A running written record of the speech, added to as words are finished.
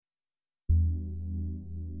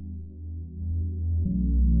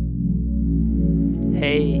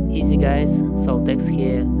Hey, easy guys, Soultex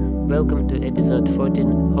here. Welcome to episode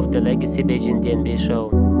 14 of the Legacy Beijing DNB show.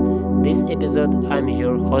 This episode I'm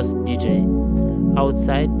your host DJ.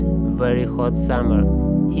 Outside, very hot summer.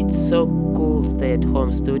 It's so cool stay at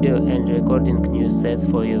home studio and recording new sets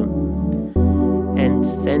for you. And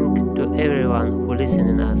thank to everyone who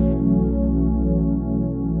listening us.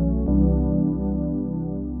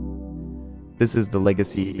 This is the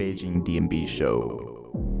Legacy Beijing DNB show.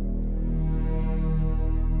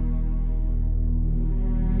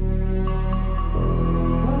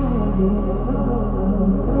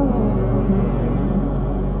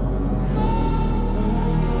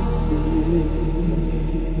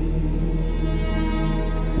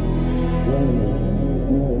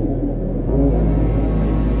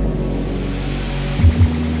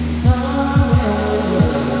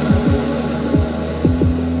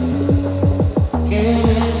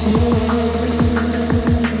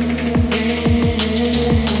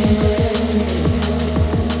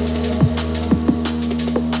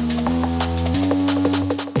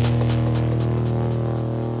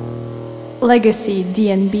 Legacy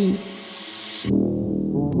DNB.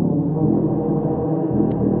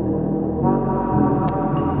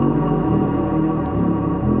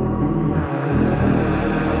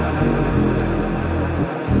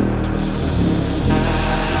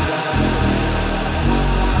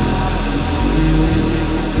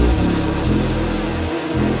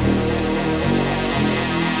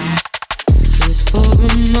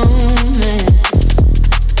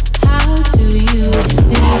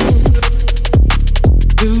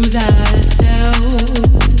 Lose ourselves.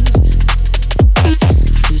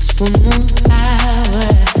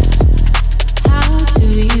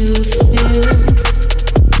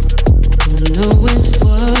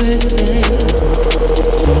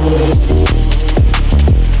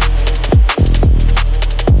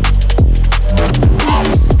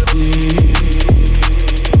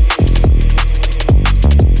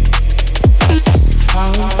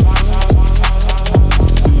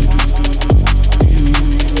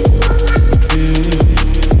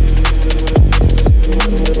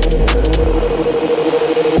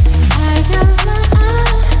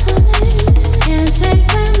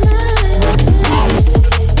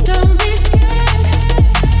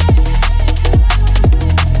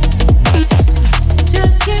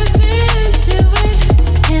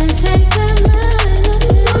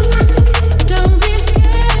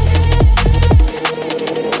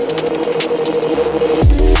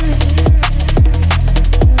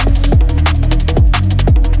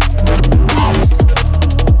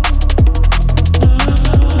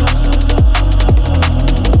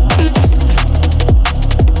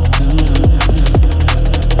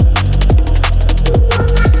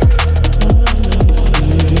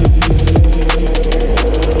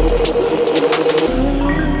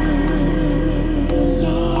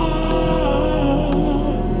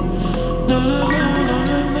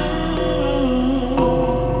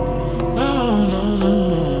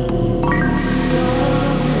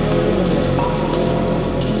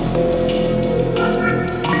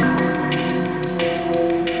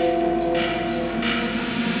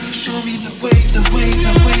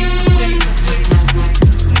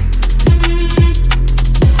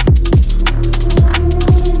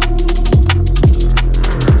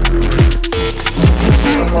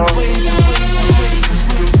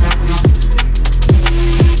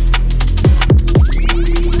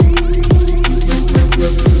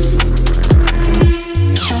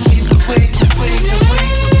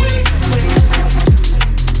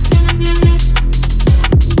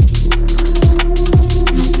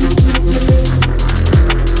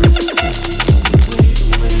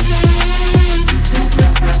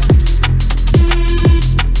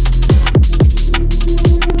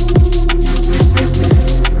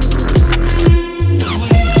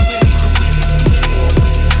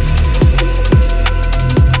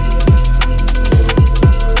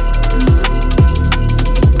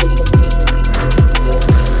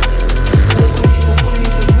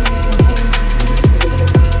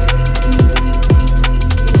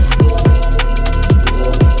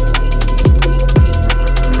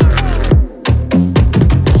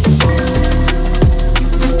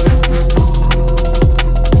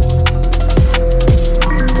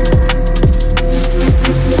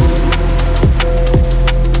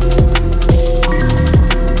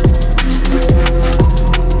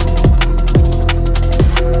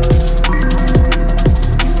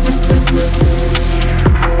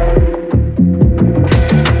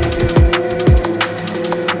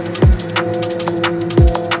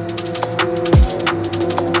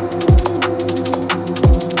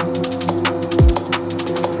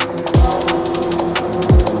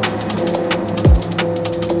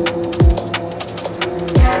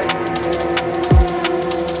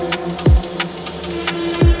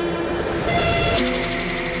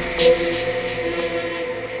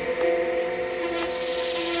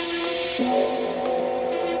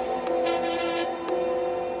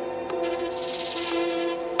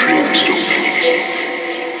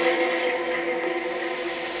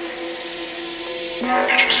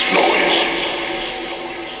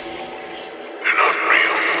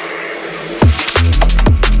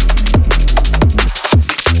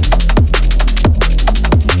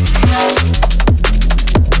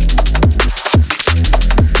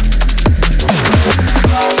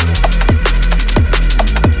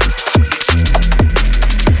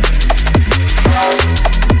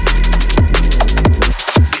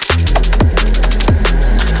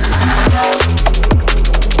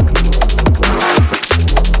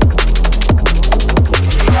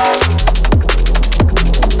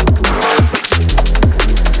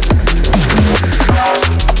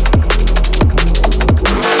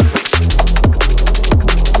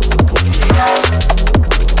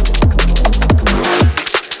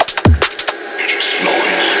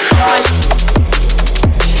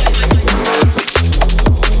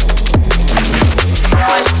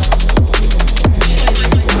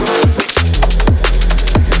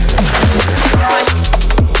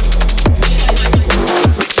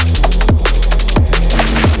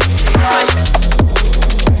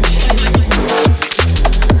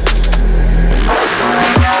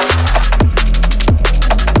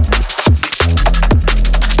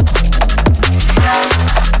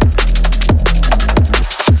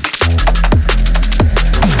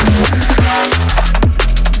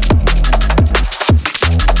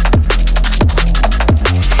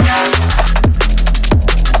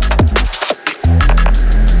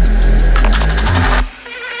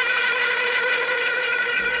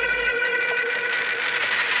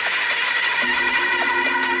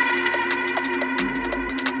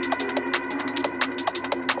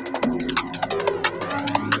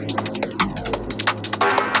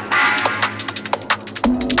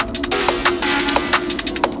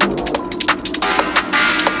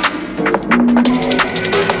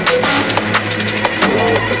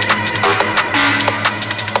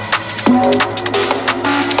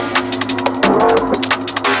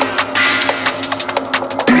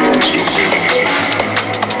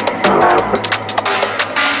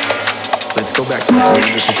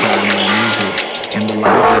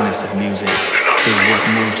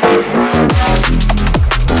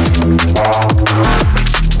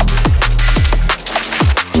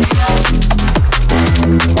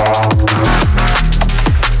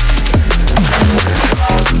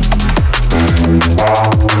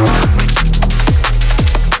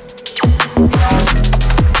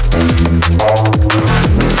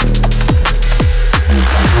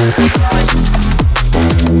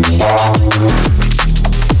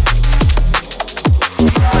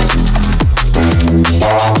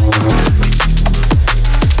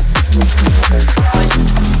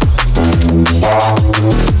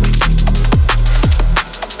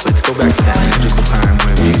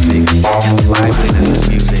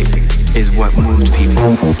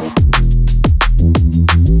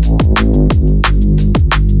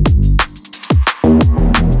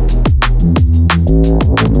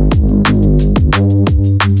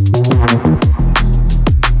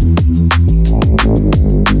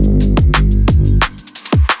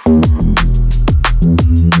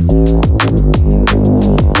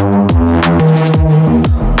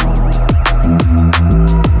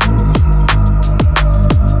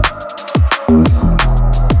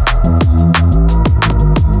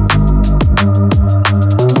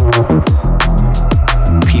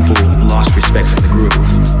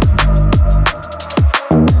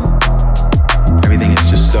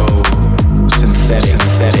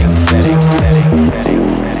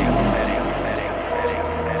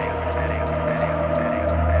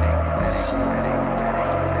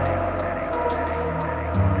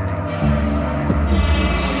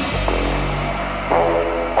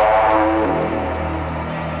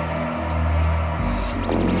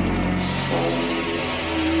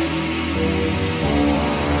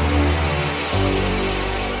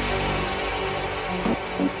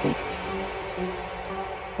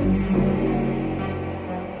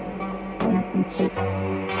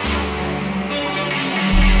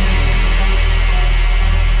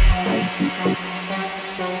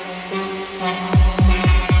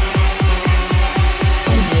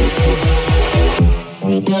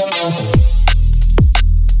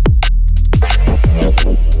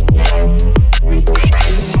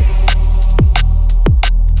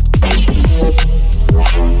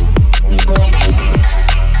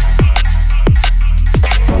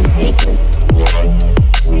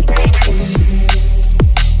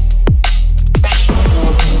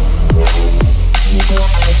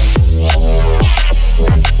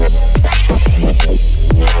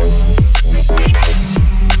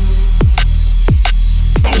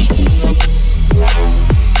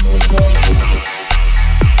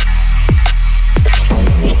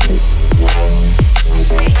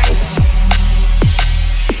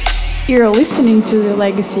 You're listening to the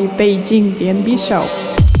Legacy Beijing DNB show.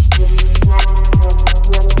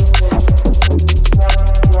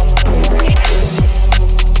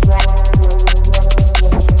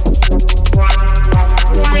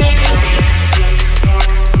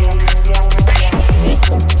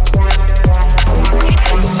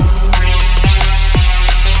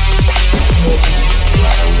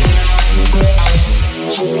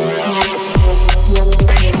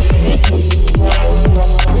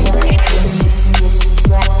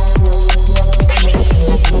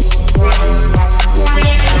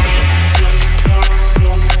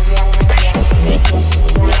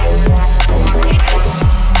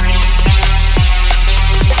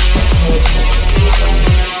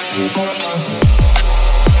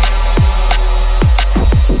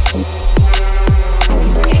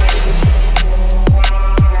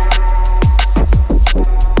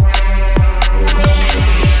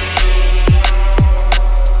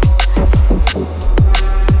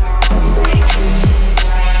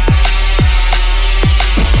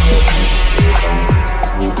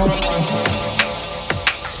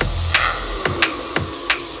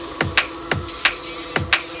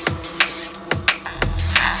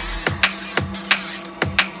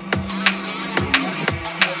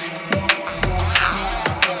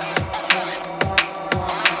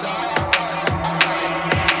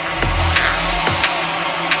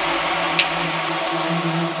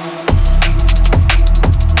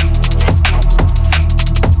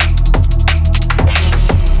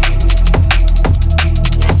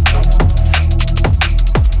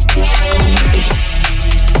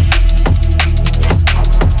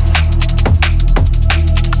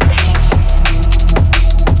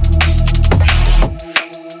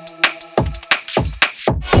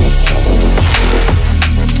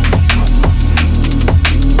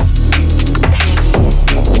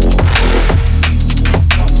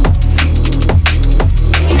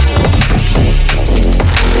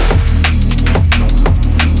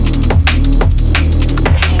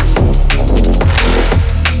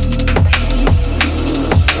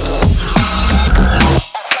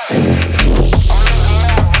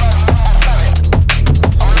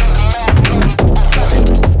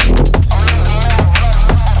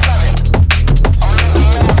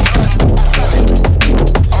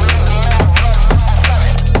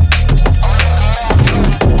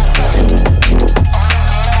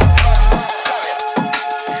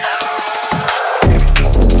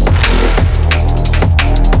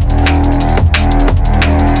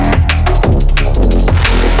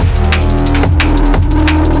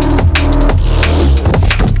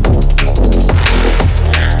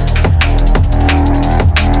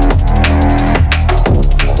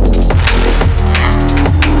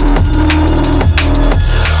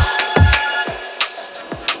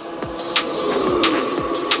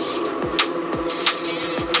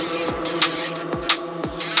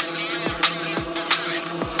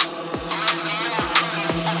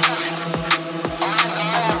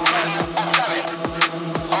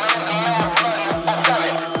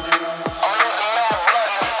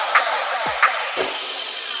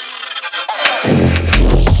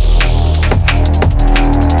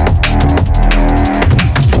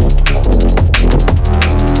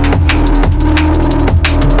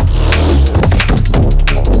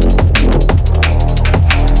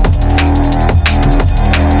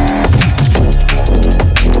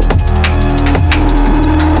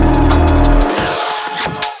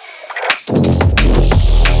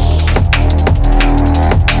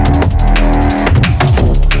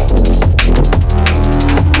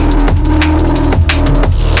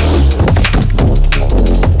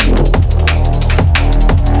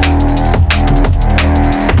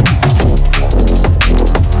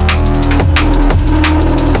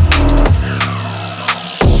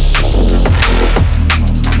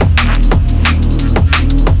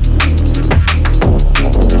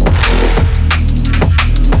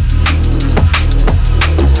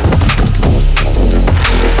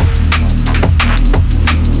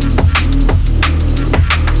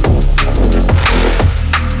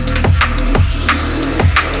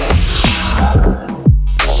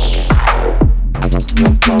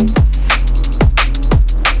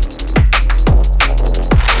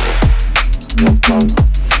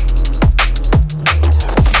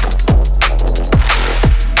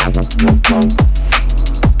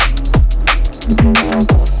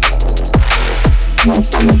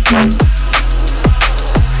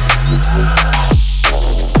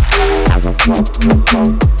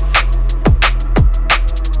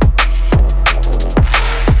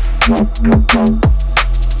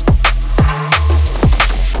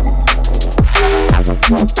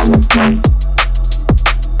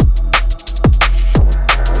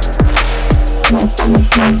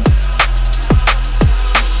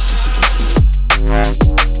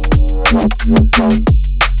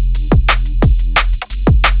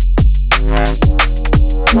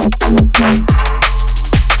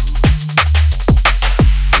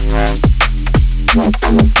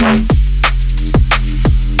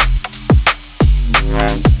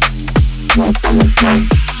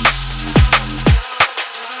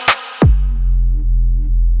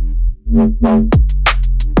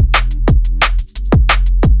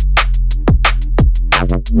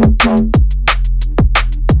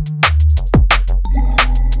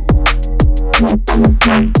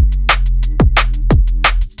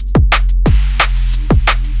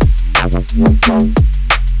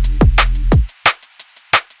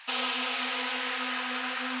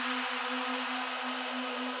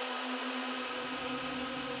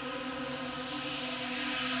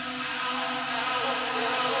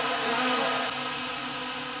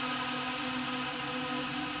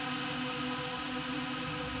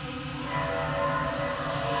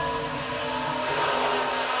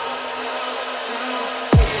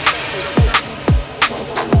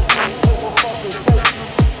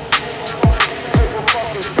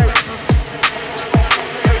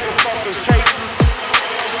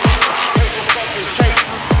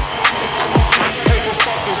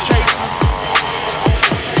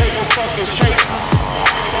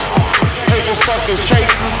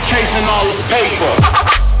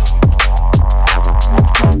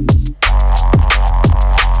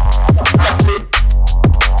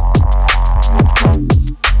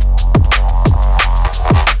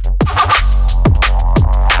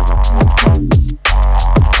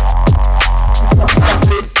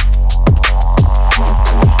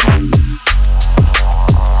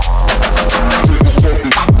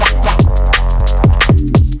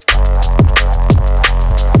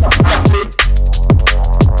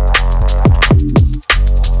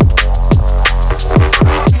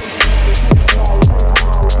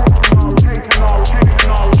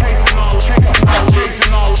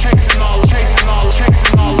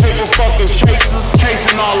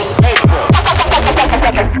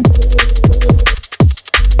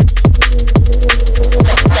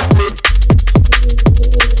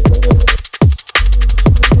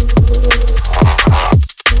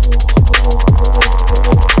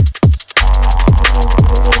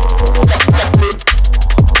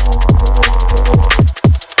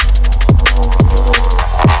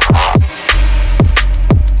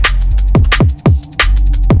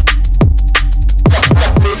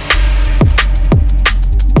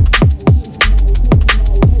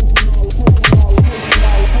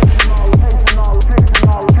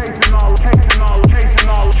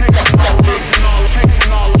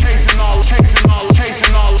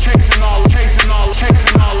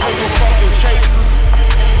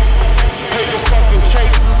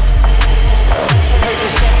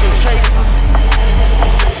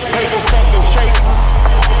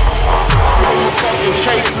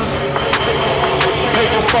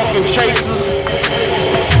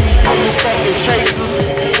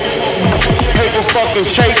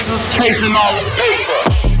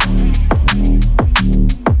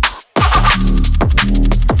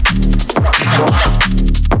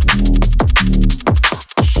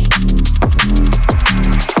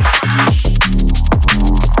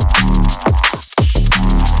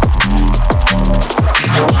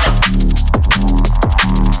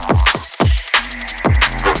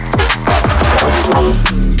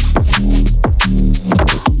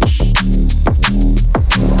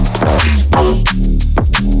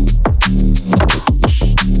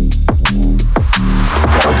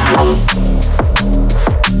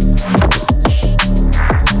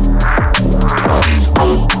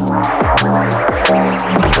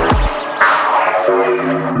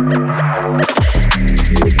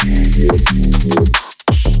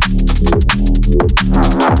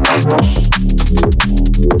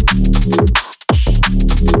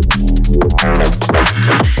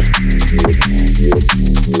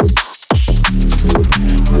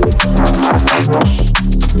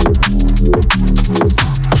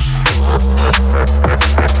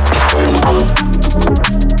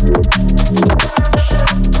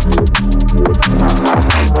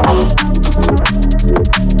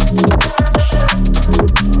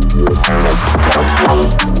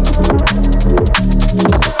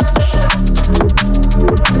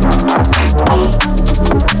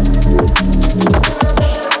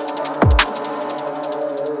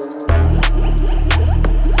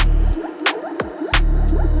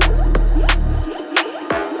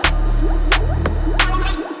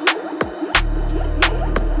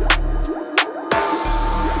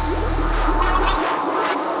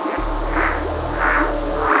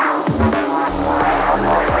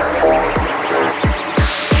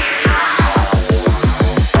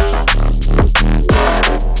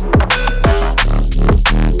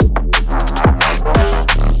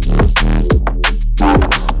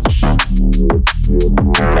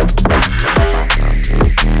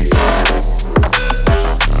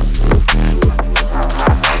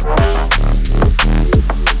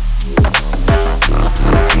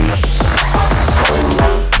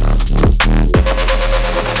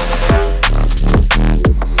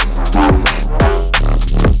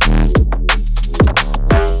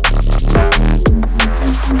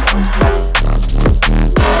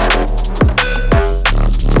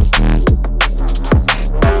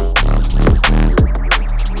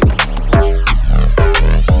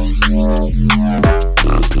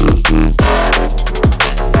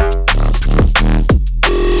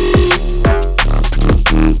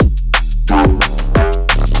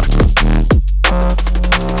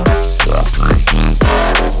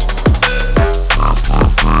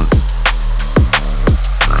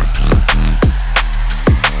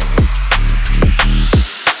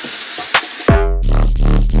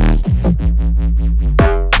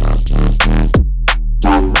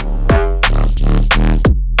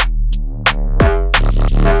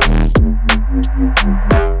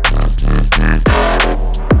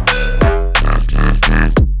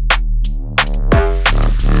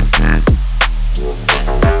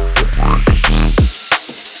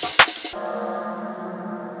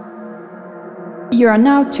 You are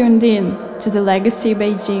now tuned in to the Legacy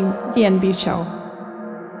Beijing DNB show.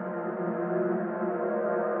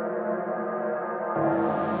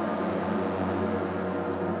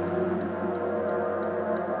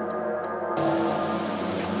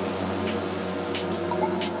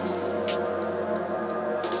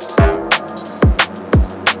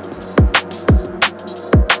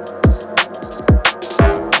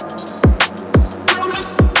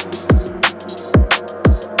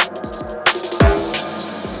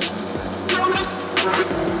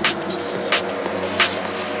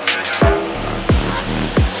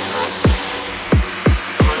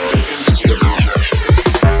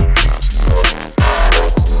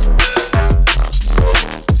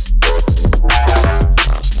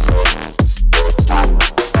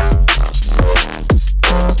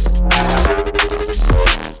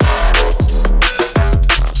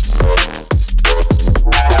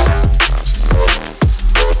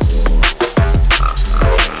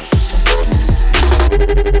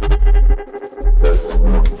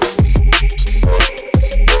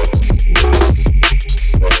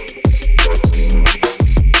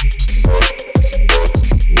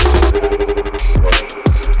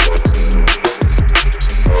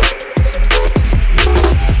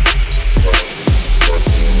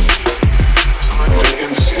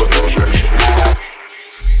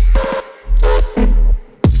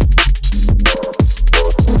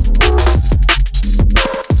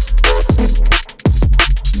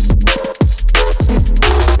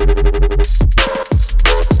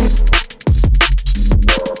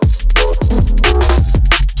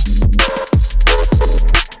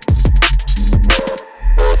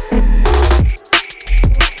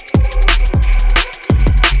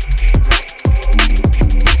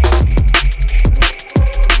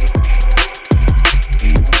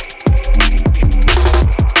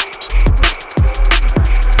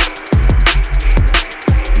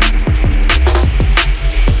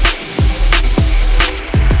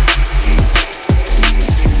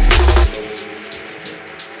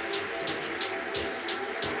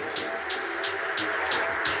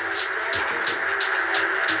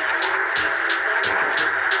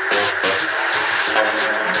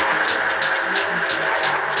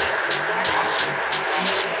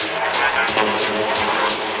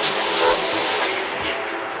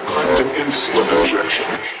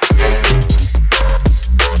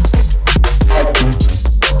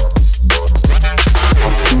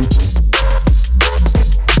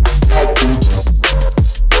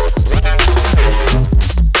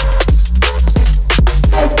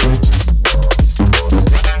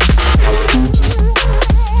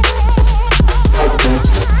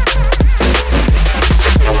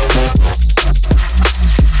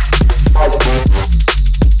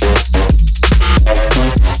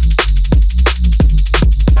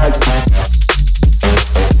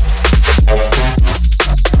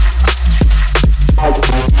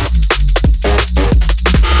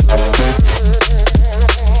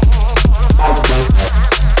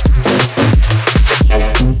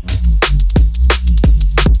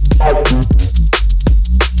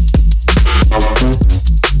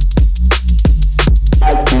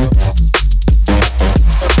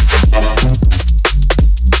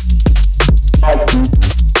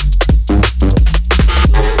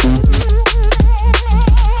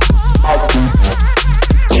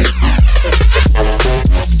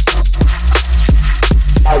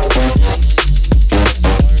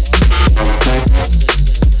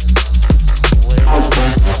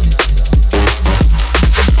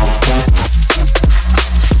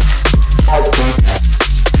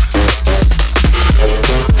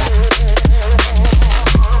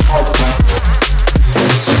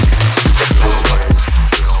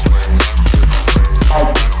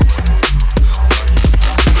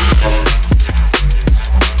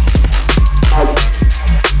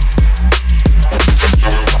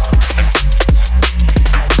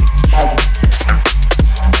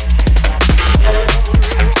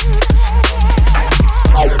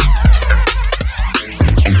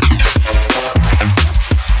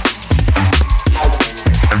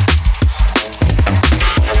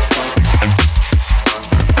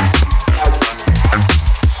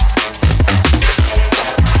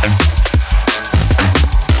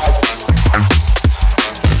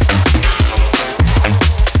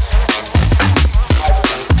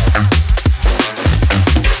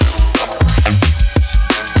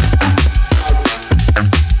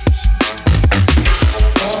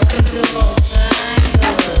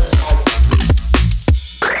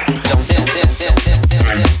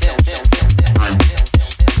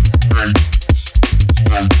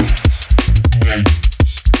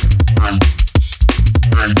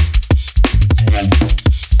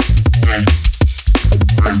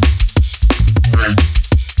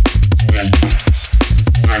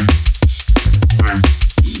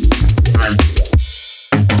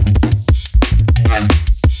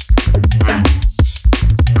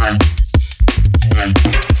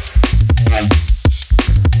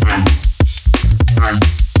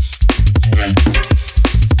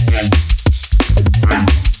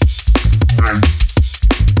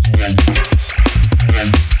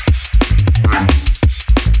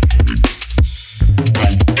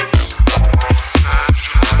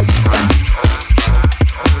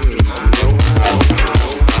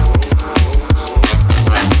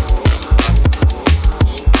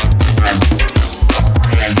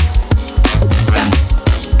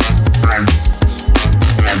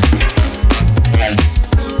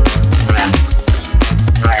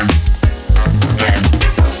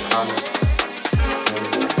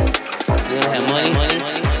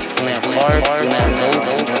 park, we're not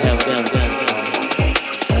dope, we have guns.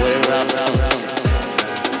 Where around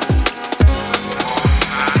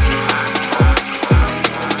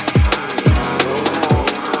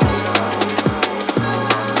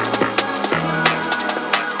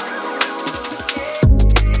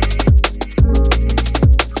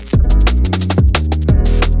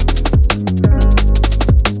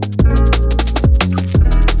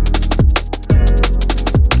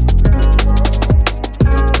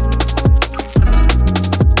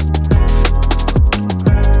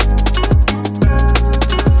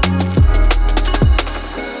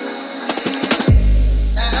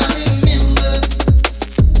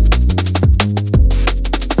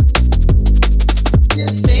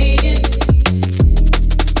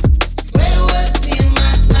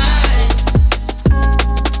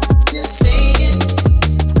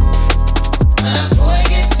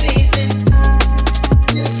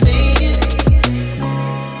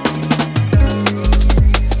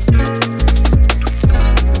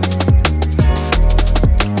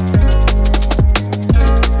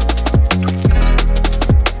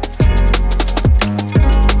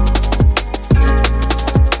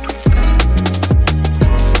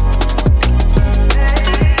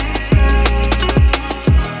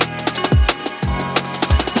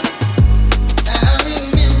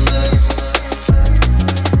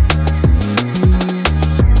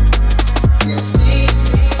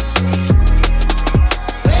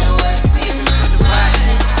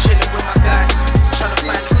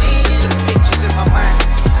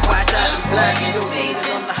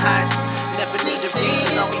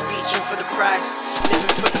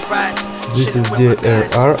This is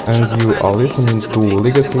DRR and you are listening to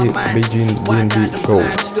Legacy Beijing DNB show.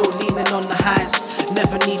 Still leaning on the highs.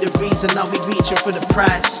 Never need a reason, I'll be reaching for the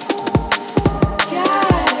prize.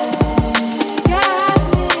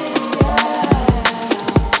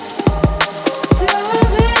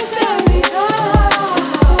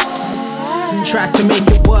 Tried to make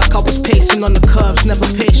it work, I was pacing on the curbs. Never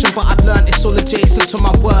patient, but I've learned it's all adjacent to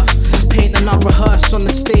my worth. Paint and I rehearse on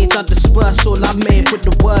the stage, I disperse all I've made with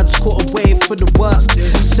the words. Caught a wave for the worst.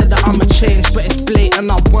 Said that I'ma change, but it's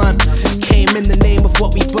blatant I weren't. Came in the name of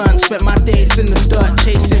what we burnt. Spent my days in the dirt,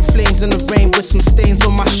 chasing flames in the rain with some stains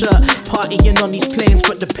on my shirt. Partying on these planes,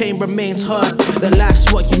 but the pain remains hurt. The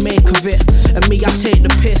life's what you make of it, and me I take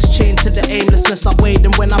the piss. Chained to the aimlessness I weighed,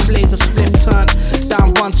 and when I blaze a split turn.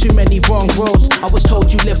 Down one too many wrong roads. I was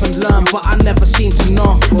told you live and learn, but I never seem to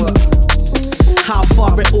know how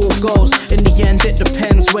far it all goes. In the end it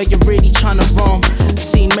depends where you're really trying to roam.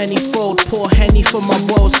 Seen many fold, pour Henny for my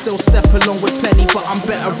woes. Still step along with plenty, but I'm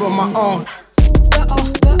better on my own. Better on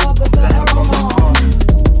my own. Better on my own.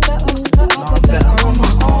 Better on my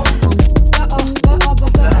own.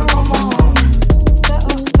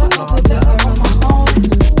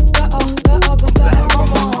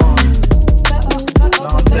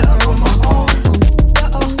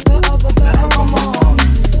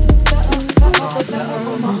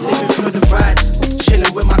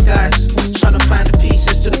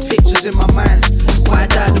 In my mind,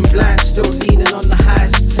 wide-eyed and blind, still leaning on the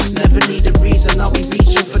highs. Never need a reason, I'll be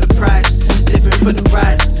reaching for the prize. Living for the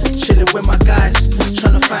ride, chilling with my guys.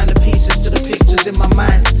 Trying to find the pieces to the pictures in my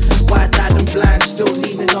mind. Wide-eyed and blind, still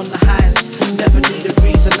leaning on the highs. Never need a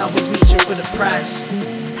reason, I'll be reaching for the prize.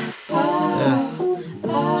 Yeah,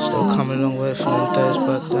 still coming a long way from them days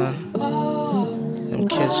back then. Them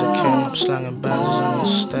kids that came up slanging bangers on the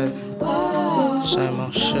estate. Same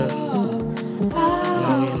old shit.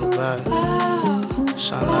 Now we in the ride.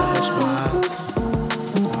 Sunlight hits my eyes.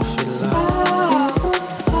 I feel alive.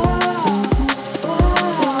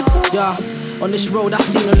 Yeah, on this road I've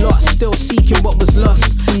seen a lot. Still seeking what was lost.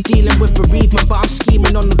 Dealing with bereavement, but I'm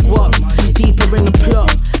scheming on the block. Deeper in the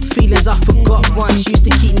plot. Feelings I forgot once used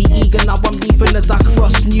to keep me eager. Now I'm leaving as I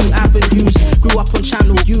cross new avenues. Grew up on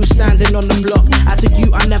Channel U, standing on the block. As a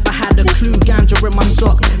youth I never had a clue. Ganja in my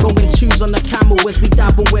sock, going twos on the camel as we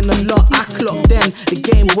dabble in a lot. I clocked then, the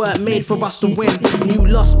game weren't made for us to win. New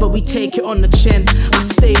loss, but we take it on the chin. I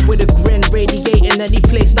stayed with a grin, radiating any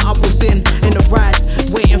place that I was in a ride,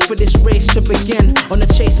 waiting for this race to begin. On the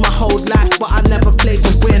chase my whole life, but I never played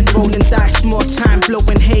to win. Rolling dice, more time,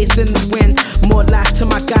 blowing haze in the wind. More life to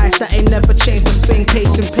my guys that ain't never changed a thing.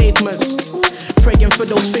 Pacing pavements, praying for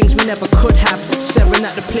those things we never could have. Staring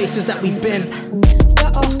at the places that we've been.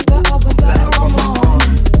 Better on my own.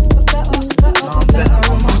 Better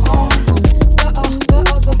on my own.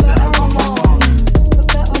 Better on my own. Better on my own.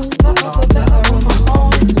 Better on my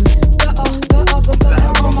own.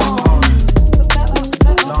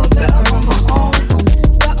 Better on my own.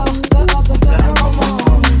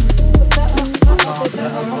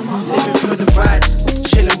 Living for the ride,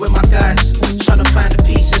 chilling with my my guys, trying to find the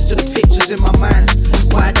pieces to the pictures in my mind.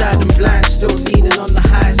 Wide-eyed and blind, still leaning on the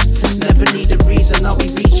highs. Never need a reason, now we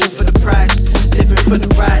reaching for the prize. Living for the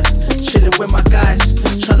ride, chilling with my guys,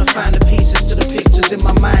 trying to find the pieces to the pictures in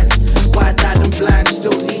my mind. Wide-eyed and blind,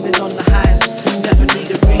 still leaning on the highs. Never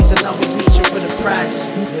need a reason, now we reaching for the prize.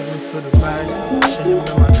 Living for the ride, chilling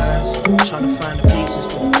with my guys, trying to find the pieces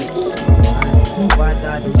to the pictures in my mind.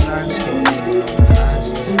 Wide-eyed and blind, still leaning on the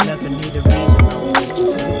highs. Never need a reason, now we reaching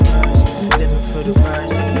for the prize. Living for the ride,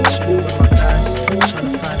 chilling with my guys, trying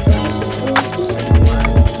to find the pieces to the pictures in my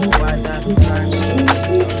mind. Wide-eyed and blind, still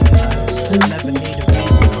leaning on the highs. Never need a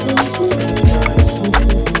reason, now we reaching for the prize.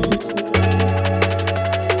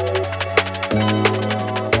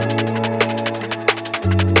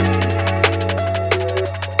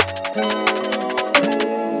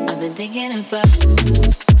 I've been thinking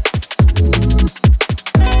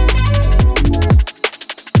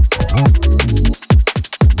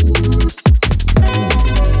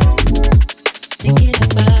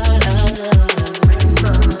about our love.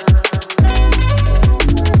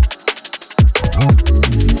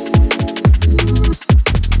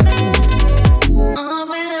 I'm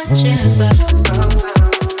with a chill.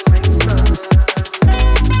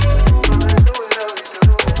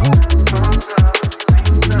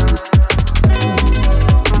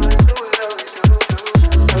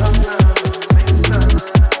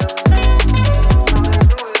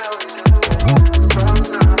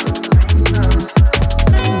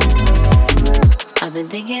 I've been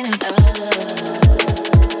thinking about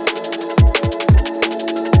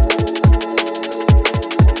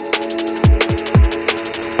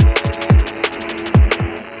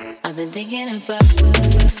I've been thinking about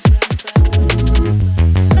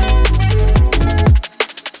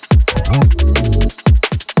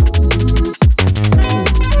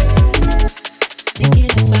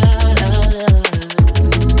our love.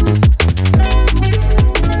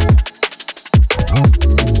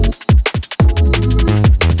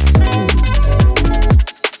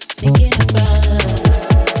 Thinking about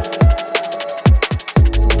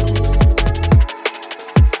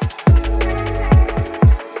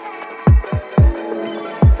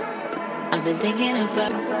I've been thinking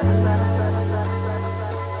about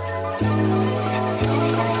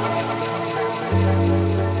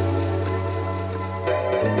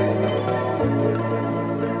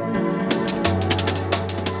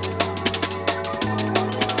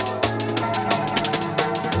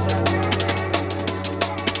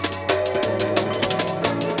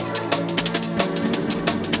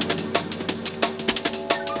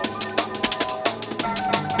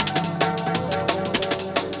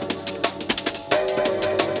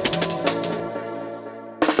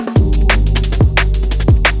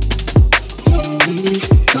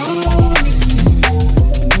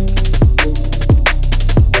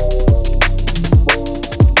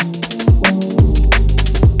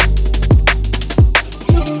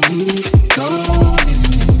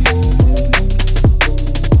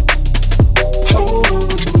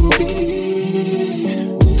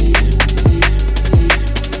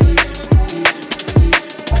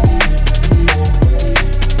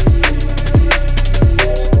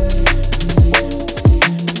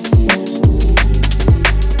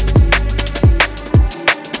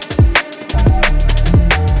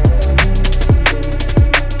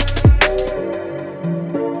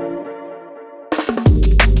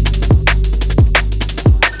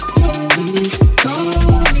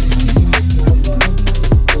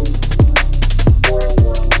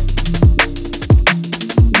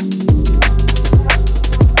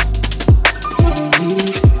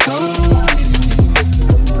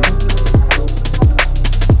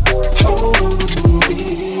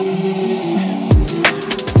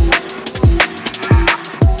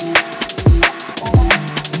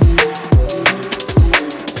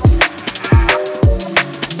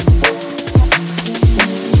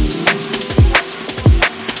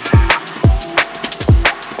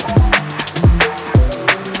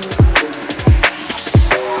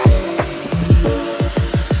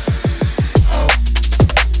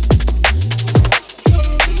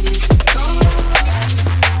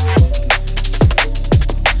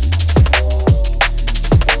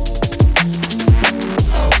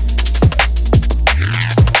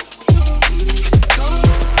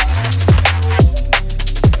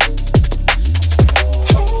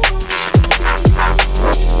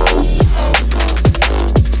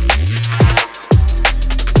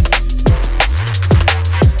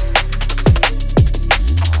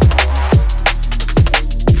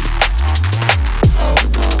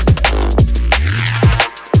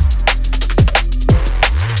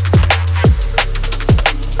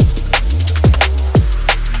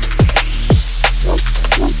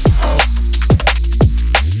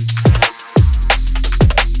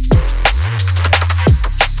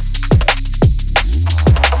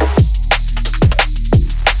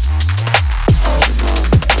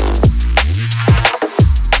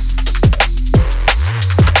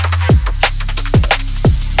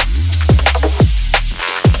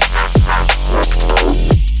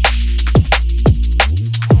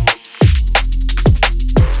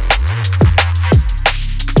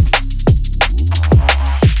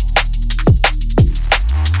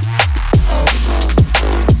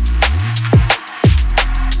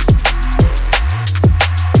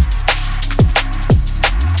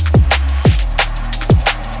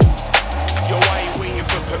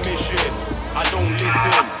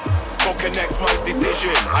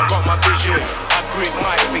vision, I got my vision. I grip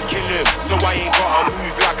mics and kill him, so I ain't gotta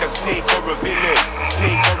move like a snake or a villain.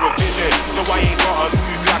 Snake or a villain, so I ain't gotta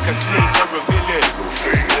move like a snake or a villain.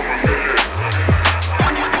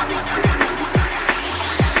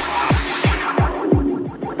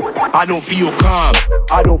 I don't feel calm,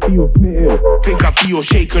 I don't feel smitten. Think I feel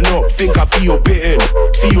shaken up, think I feel bitten.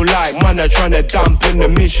 Feel like man are trying to dampen the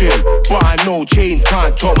mission, but I know chains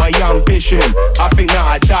can't top my ambition. I think that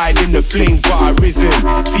I died in the flame, but I risen.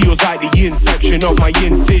 Feels like the inception of my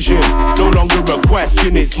incision. No longer a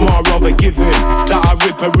question, it's more of a given. That I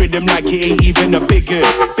rip a rhythm like it ain't even a biggin',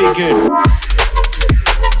 biggin'.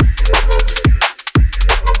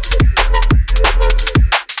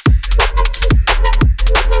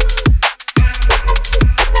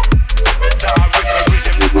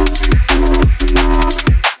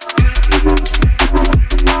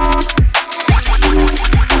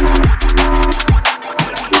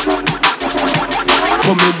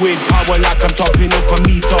 Coming with power like I'm topping up a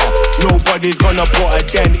meter. Nobody's gonna put a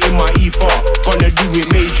dent in my ether. Gonna do it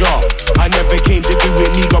major. I never came to do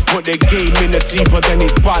it legal. Put the game in a sleeper, then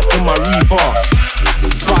it's back to my reefer.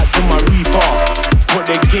 Back to my reefer. Put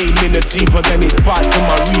the game in a sleeper, then it's back to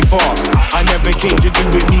my reefer. I never came to do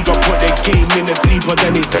it legal. Put the game in a sleeper,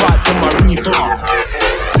 then it's back to my reefer.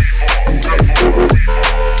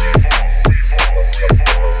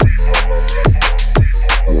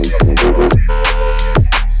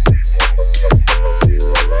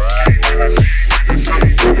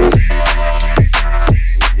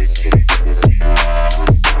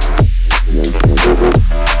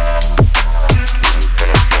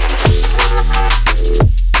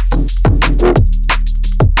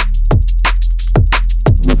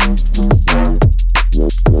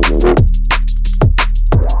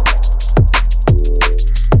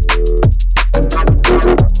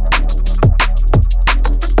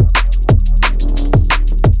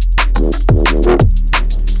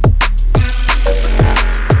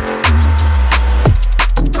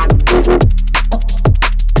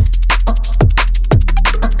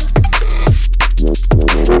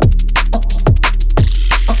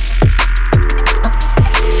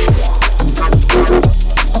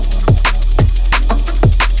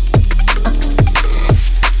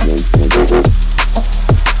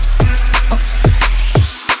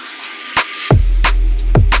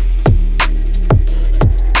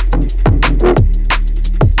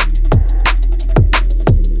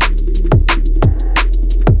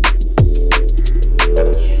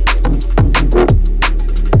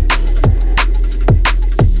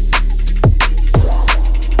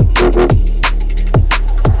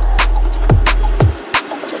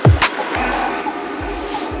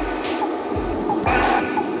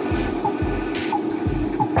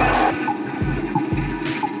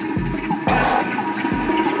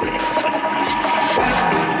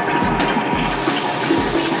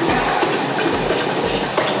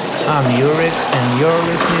 I'm Urix and you're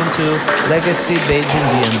listening to Legacy Beijing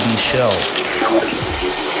DNB Show.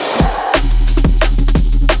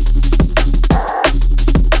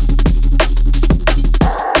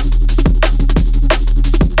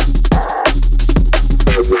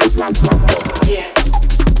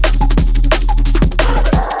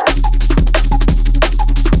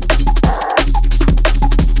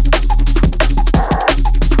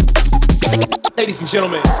 Ladies and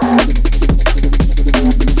gentlemen.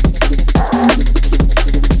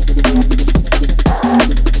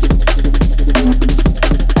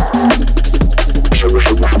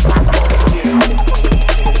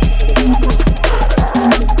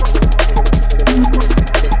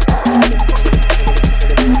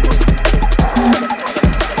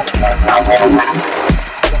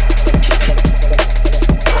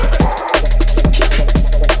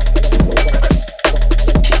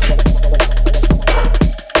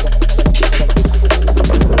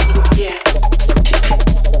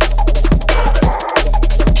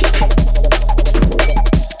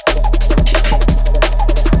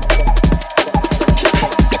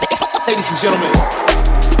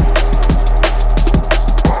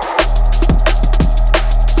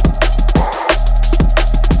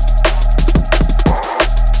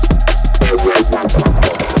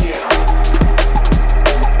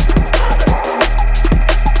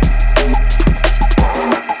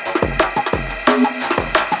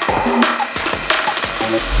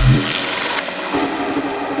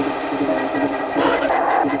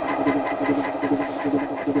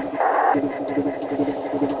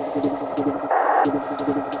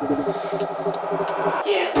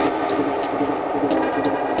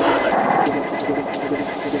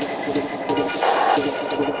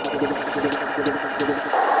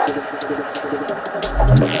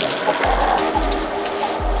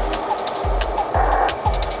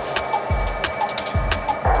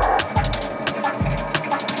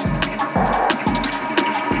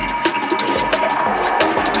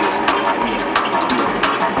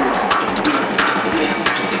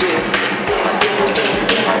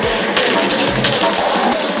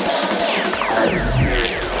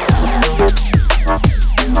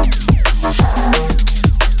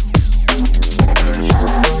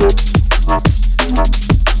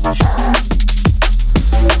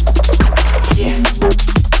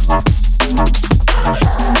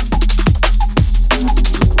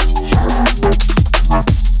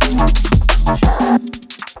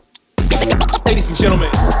 Ladies and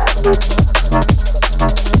gentlemen.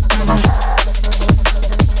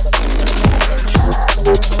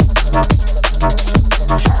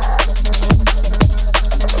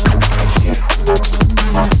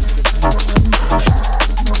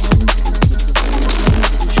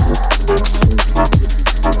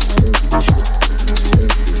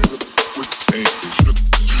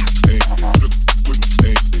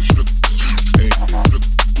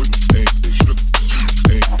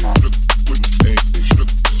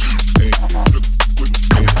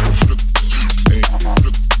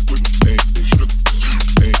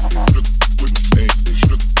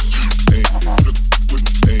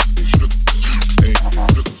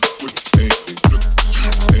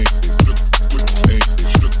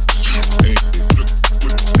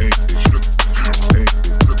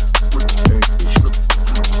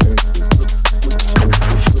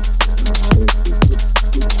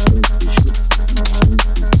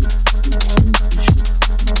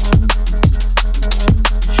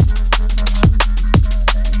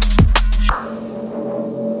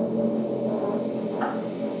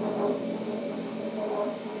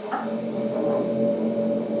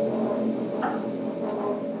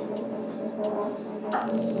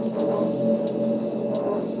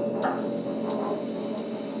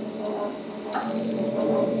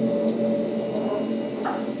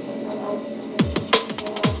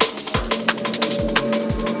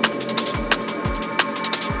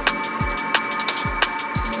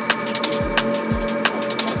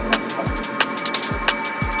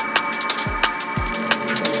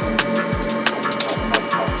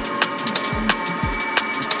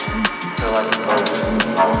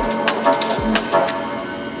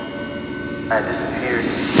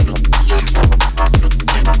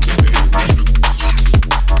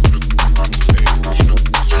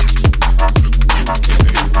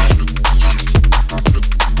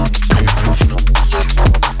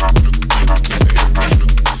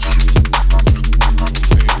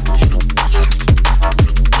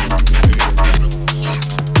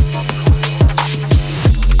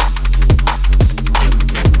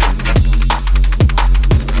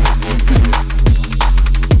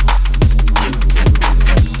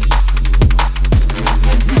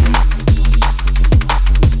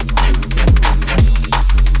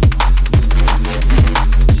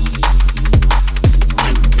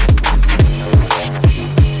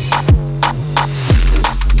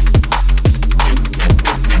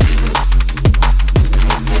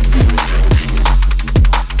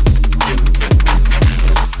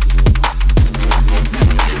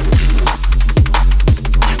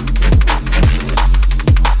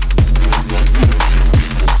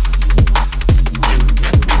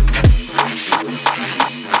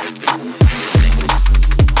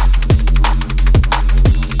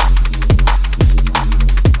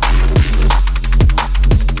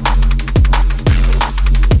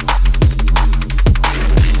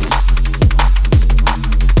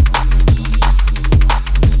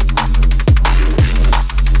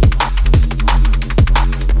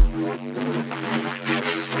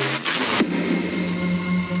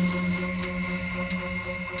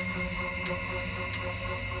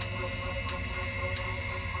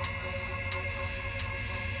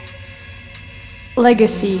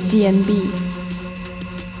 Legacy DNB.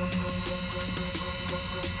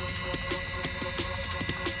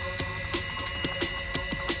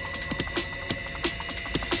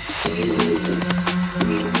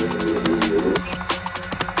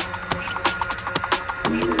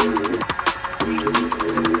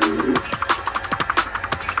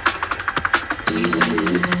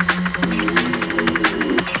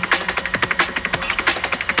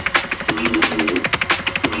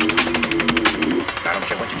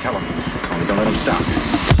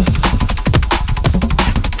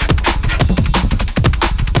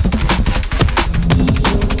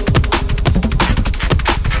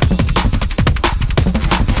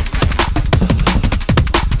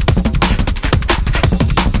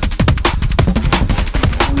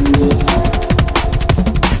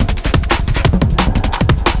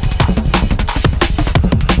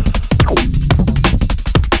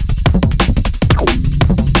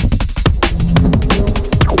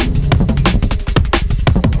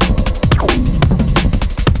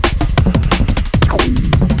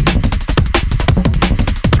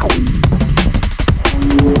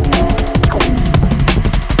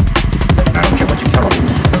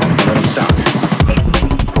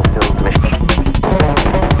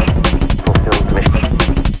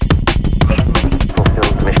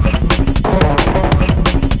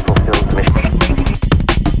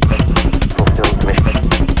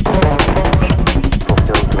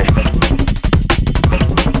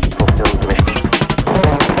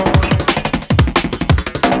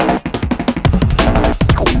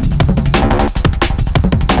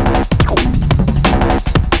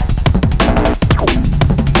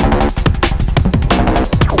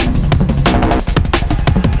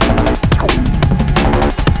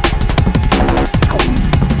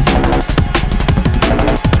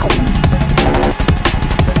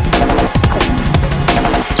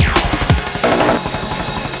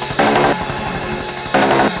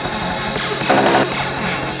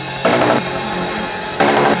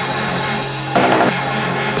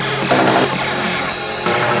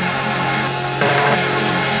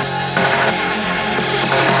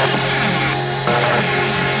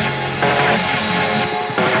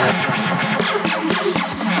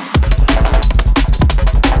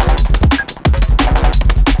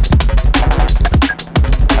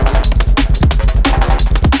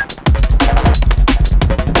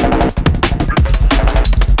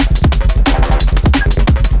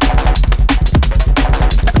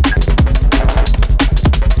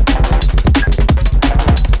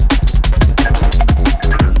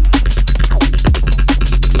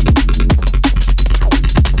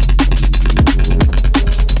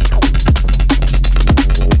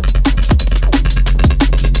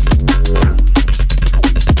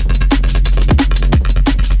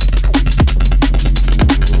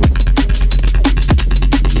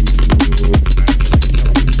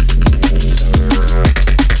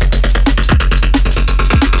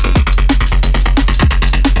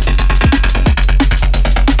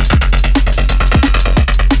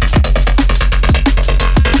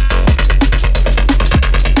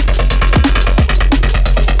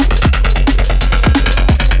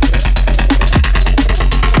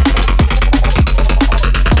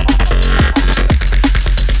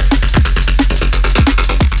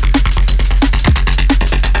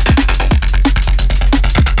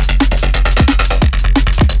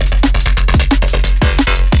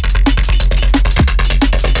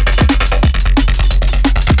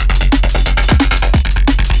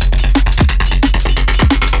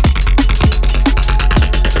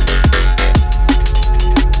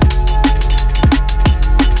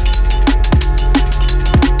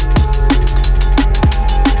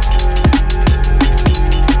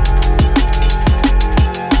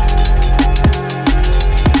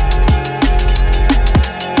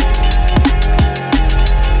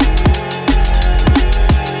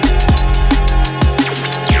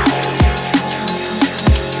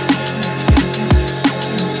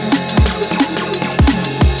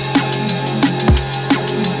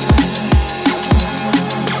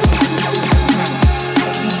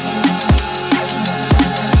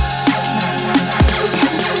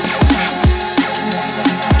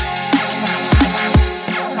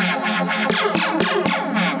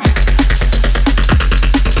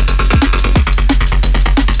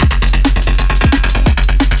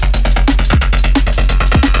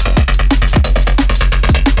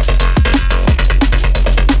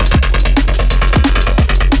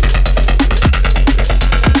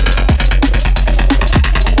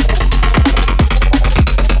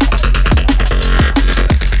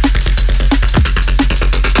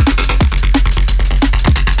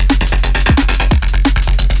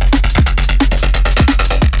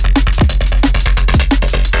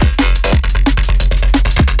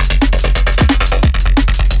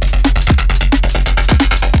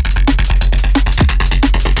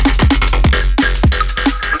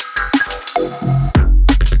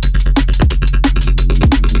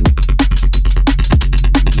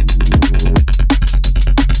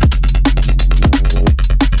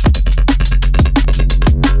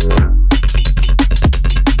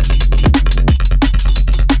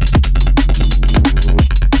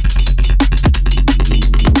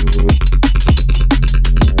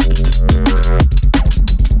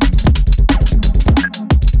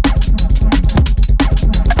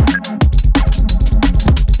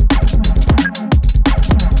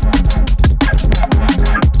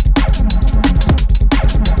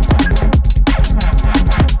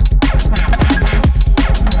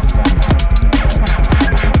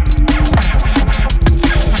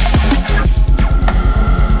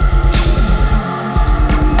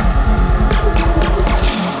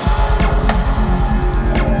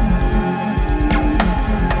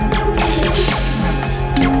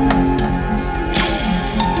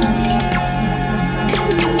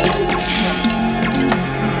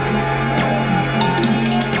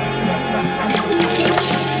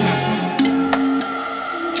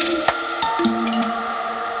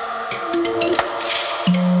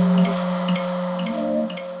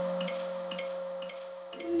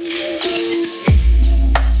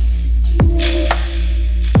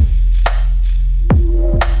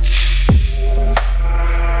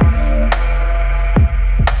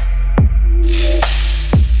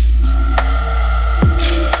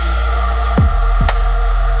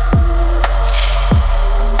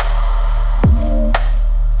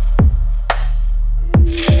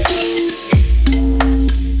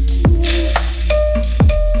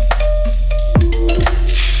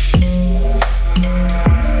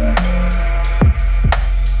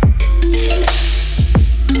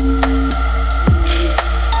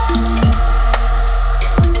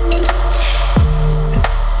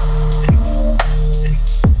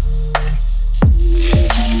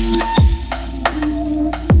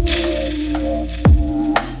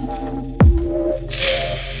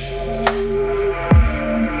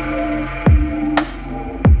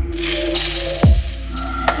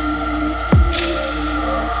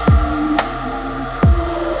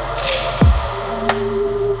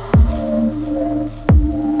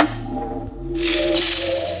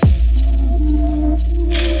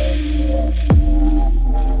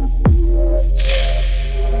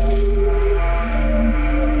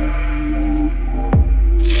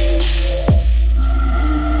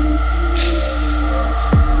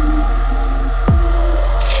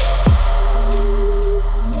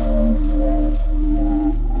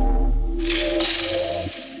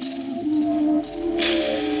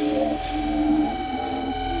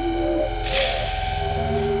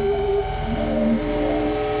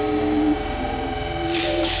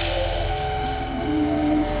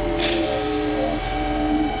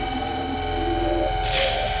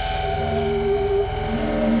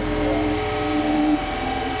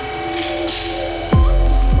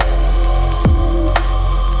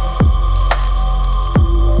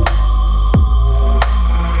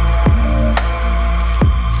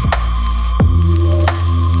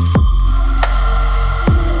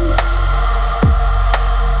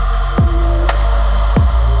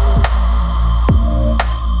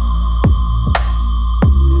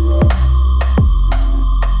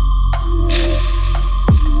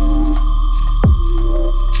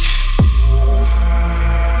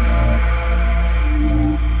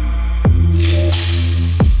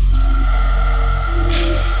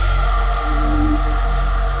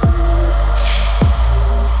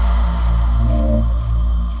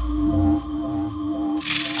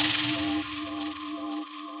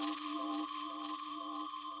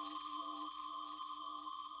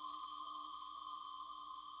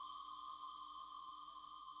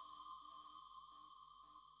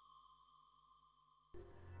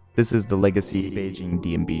 This is the Legacy Beijing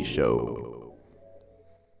DNB show.